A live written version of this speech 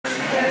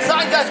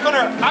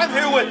I'm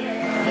here with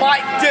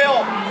Mike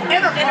Dell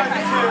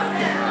Enterprises here.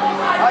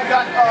 I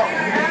got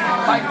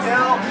Mike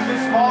Dell,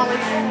 Miss Molly,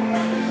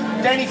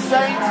 Danny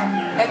Saint,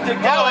 and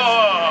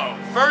Oh,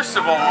 first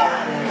of all,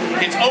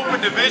 it's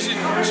Open Division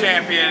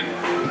Champion,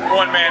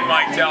 one-man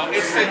Mike Dell.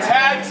 It's the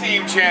Tag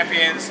Team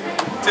Champions,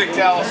 Dick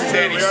Dallas,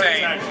 Danny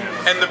Saint,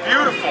 and the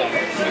beautiful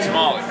Miss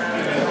Molly.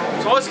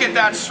 So let's get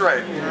that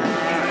straight.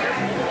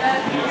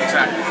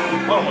 Exactly.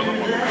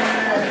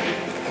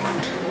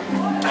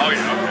 Oh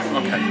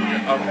yeah, okay.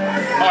 Oh,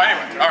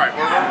 anyway, all right,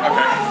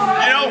 okay.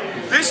 You know,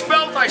 this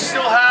belt I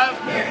still have,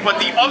 but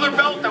the other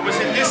belt that was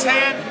in this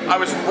hand, I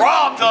was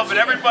robbed of, and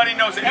everybody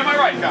knows it. Am I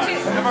right, guys?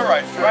 Am I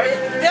right? Right?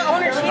 The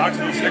owner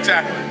cheated.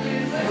 Exactly.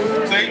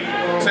 See?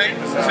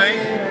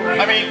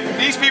 I mean,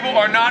 these people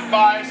are not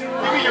biased.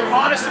 Give me your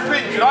honest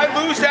opinion. Did I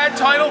lose that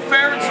title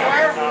fair and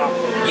square?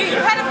 You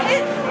had a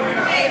pin.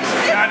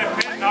 You had a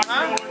pin, not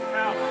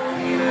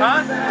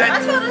Huh?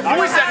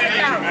 Who is that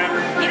idiot?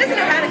 He doesn't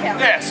know how to count.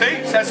 Yeah,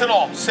 see? Says it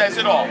all. Says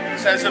it all.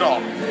 Says it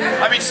all.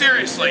 I mean,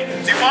 seriously,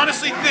 do you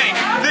honestly think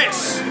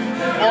this,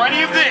 or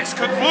any of this,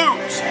 could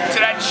lose to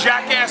that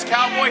jackass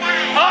cowboy?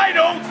 I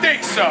don't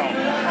think so.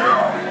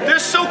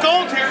 There's still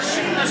gold here.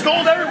 There's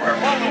gold everywhere.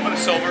 Well, a little bit of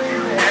silver.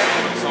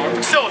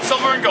 But still, it's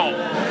silver and gold.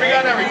 We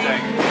got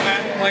everything.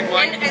 Like,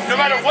 no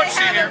matter what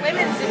you hear.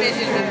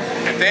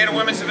 If they had a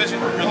women's division,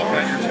 you're looking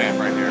at your champ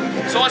right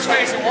here. So let's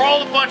face it, we're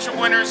all a bunch of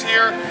winners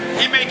here.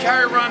 He may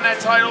carry around that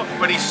title,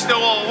 but he's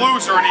still a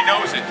loser and he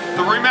knows it.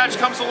 The rematch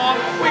comes along,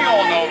 we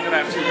all know we're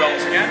gonna have 2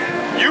 belts again.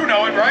 You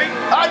know it, right?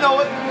 I know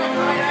it.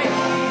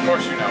 Of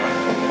course you know it.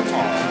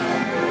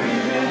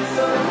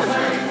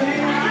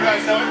 You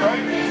guys know it,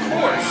 right? Of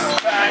course.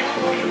 Bang.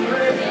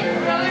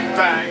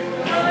 Bang.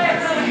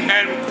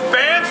 And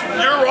fans,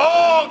 you're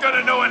all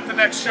gonna know it at the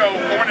next show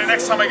or the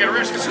next time I get a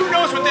rematch, because who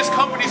knows what this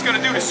company's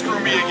gonna do to screw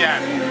me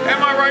again.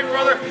 Am I right,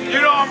 brother? You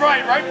know I'm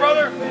right, right,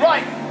 brother?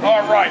 Right.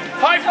 All right.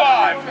 High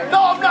five.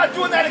 No, I'm not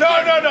doing that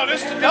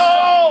again.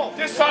 No.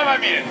 This time I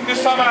mean it.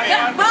 This time I mean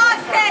it. The boss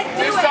said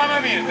do it. This time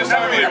I mean it. This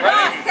time I mean it. The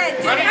boss said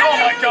do Ready? it. Oh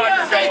my God,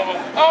 you're gullible.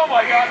 Oh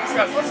my God,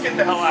 disgusting. Let's get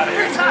the hell out of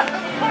here.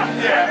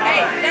 Yeah.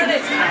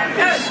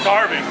 Hey,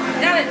 Starving.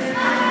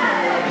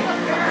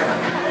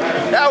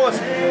 That was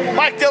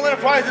Mike Dell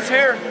Enterprises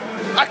here.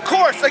 Of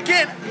course,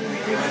 again,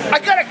 I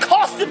got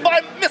accosted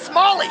by Miss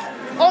Molly.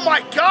 Oh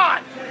my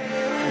God.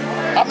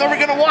 I'm never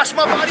gonna wash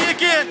my body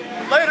again.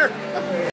 Later.